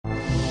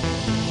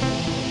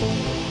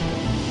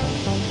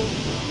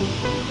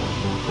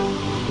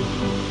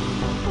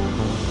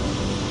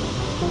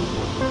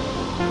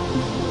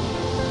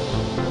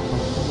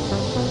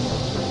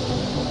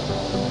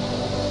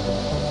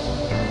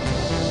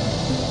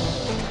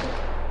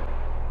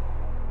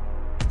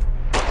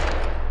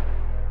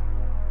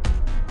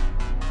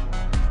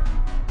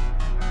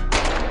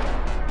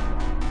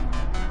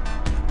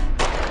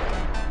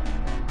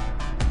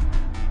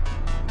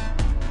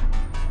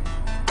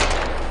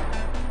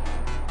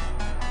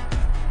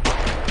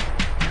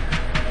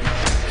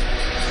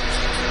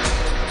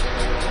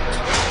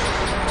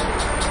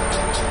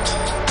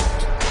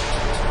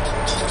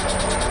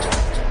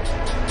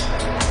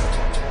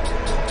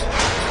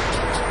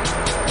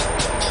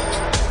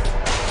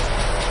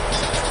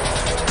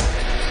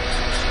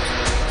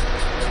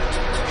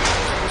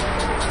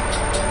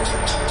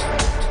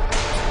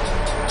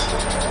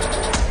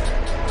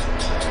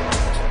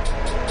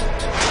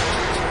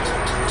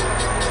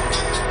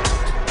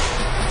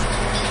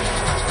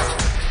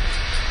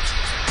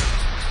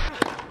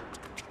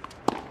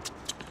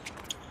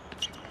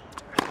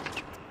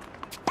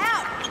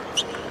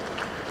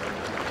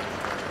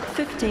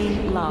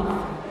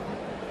love.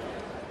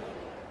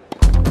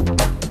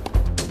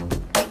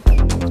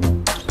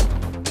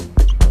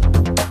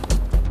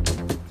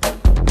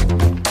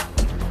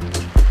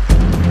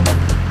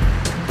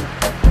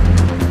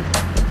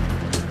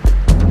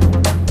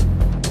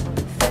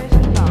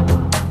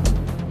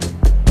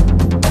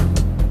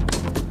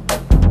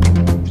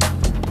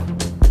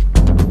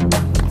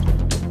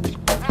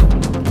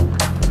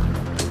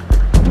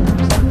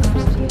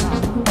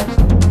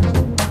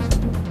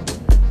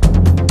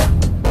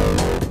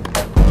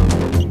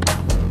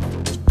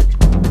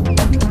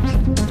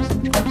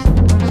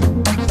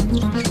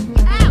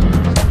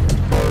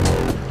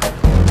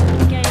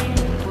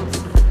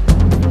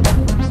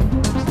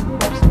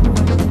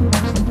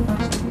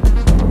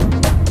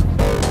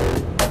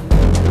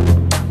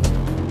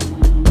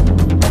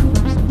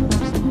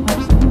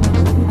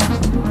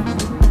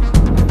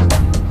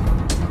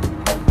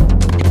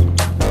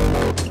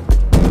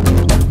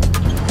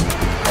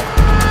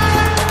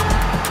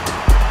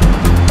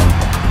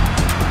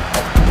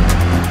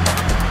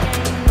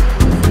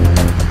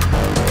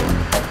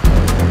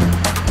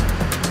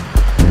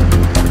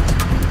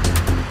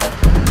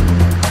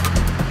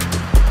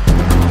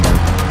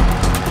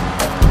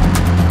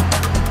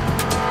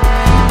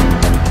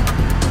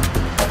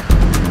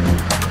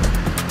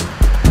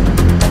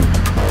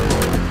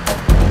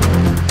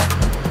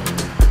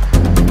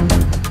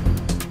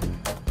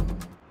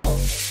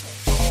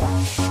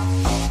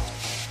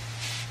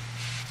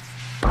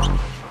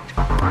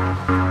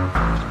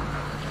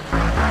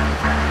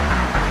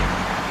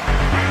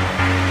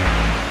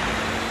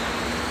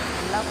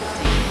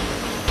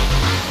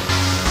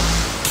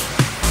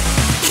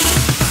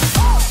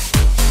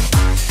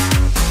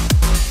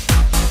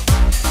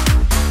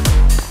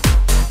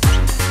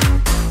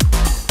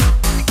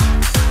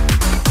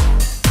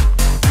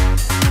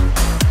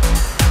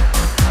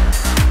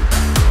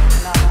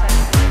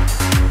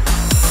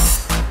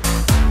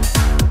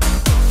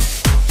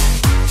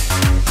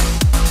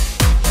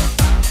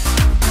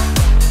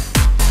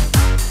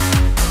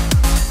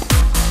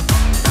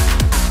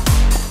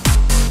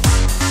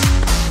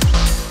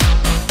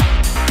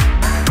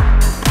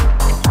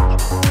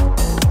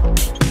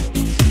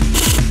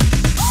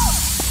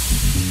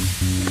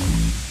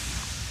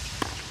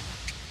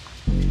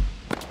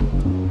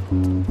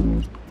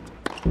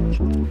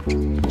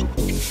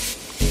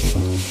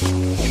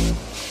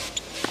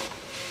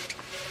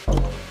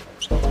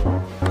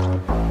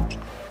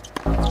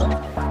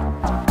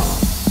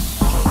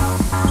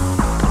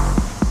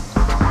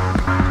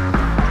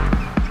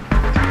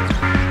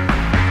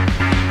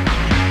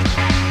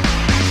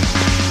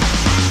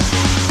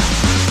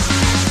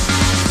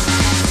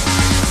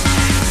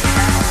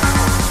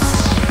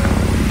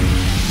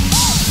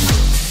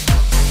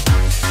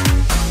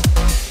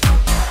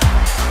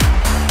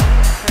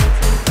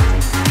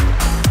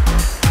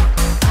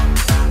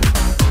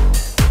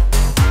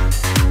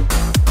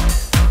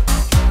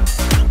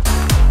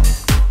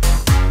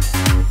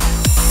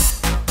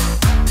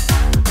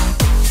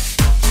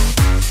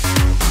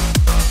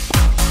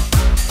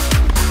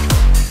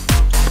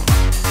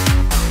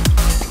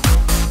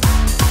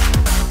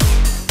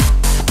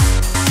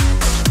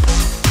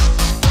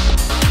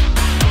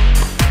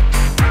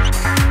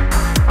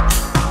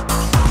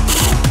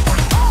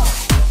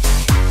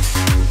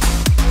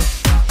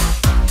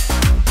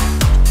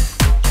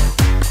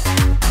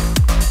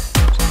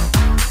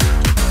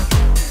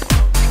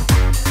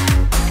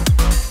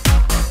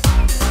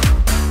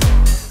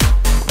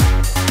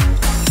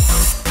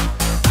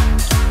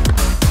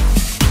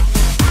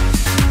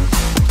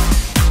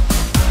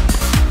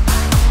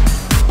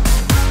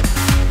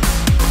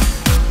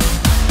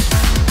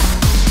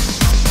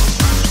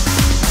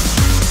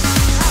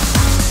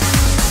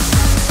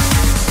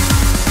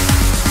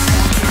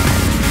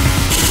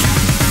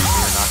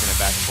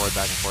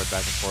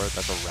 Back and forth.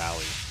 That's a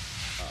rally.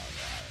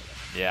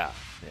 Yeah.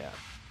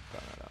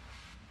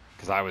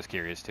 Because I was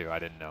curious too. I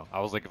didn't know. I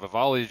was like, if a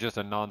volley is just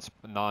a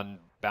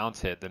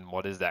non-bounce hit, then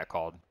what is that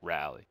called?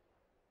 Rally.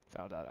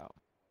 Found that out.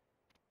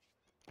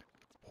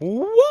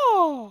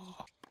 Whoa!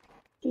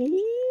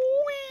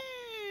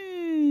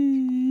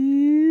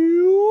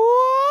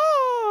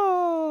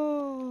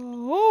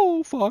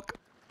 Oh fuck!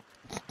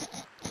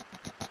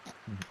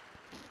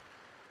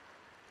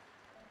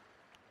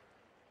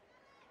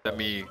 That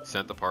me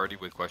sent the party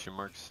with question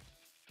marks?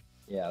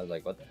 Yeah, I was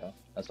like, what the hell?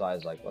 That's why I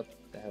was like, what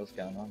the hell's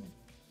going on?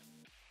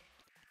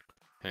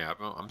 Hey,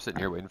 I'm sitting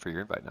here waiting for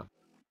your invite now.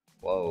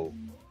 Whoa.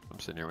 I'm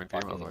sitting here waiting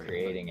for your invite.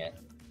 Creating it.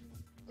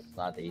 It's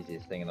not the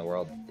easiest thing in the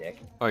world,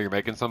 dick. Oh, you're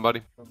making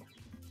somebody?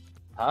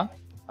 Huh?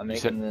 I'm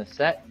making the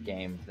set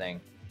game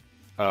thing.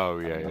 Oh,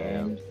 yeah.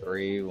 Games,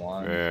 3,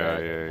 1,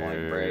 set,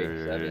 point break,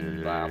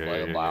 7, blah,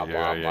 blah, blah,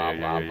 blah, blah,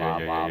 blah, blah,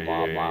 blah, blah,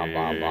 blah, blah,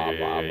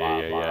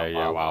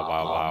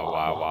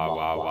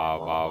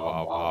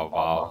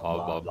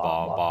 blah,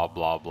 blah, blah,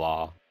 blah,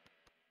 blah.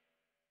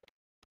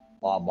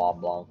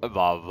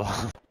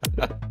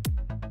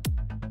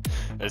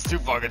 It's too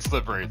fucking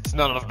slippery. It's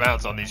not enough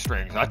bounce on these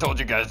strings. I told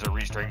you guys to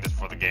restring this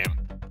for the game.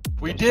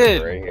 We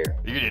did! Right here.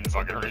 You didn't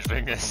fucking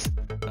restring this.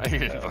 I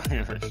can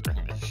fucking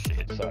restrain this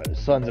shit. Sorry, the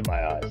sun's in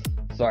my eyes.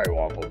 Sorry,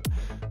 Waffle.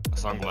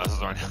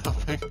 Sunglasses aren't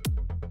helping.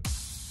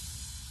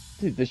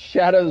 Dude, the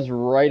shadow's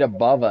right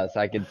above us.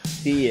 I can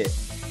see it.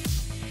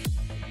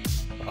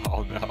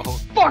 Oh no.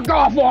 Fuck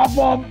off,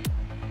 Waffle!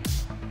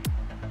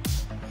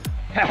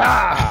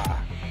 Haha!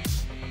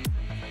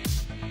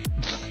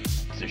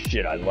 It's a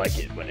shit, I like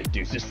it when it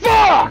deuces.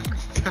 Fuck!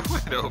 That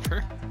went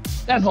over.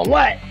 That's a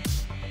let!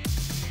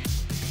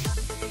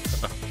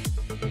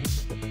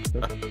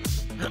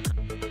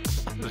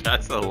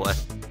 That's a let.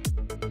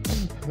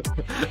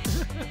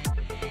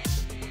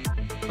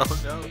 Oh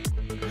no.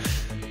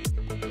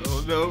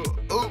 Oh no.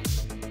 Oh!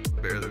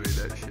 Barely made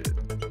that shit.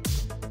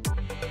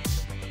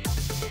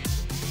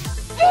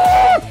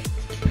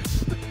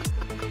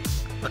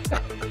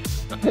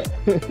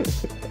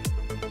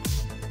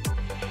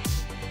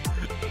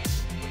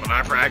 When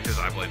I practice,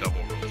 I play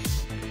double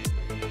rules.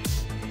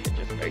 It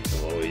just makes it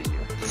a little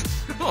easier.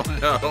 Oh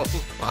no.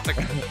 Fuck.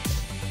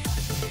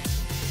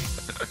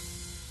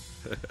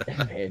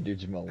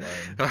 Bandage Malone.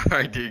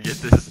 Alright, dude, get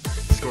this.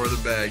 Score the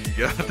bag. You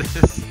got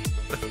this.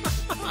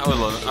 I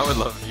would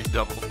love if you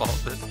double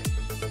faulted.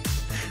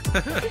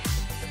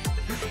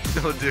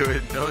 Don't do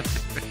it. Don't do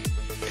it.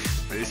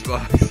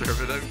 Baseball,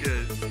 serve it up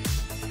good.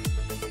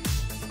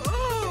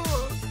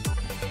 Oh.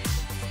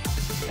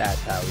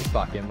 That's how we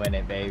fucking win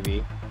it,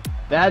 baby.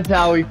 That's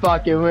how we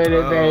fucking win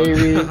it,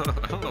 baby. No.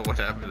 I don't know what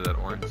happened to that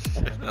orange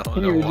shit. I don't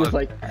You know were why. just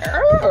like, I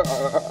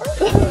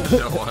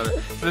don't want it.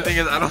 The thing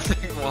is, I don't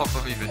think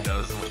Waffle even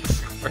knows what the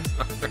scores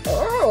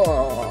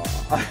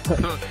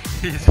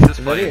are. He's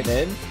just playing.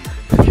 in?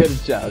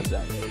 Good job,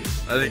 that baby.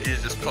 I think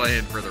he's just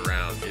playing for the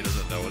round. He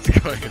doesn't know what's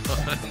going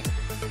on.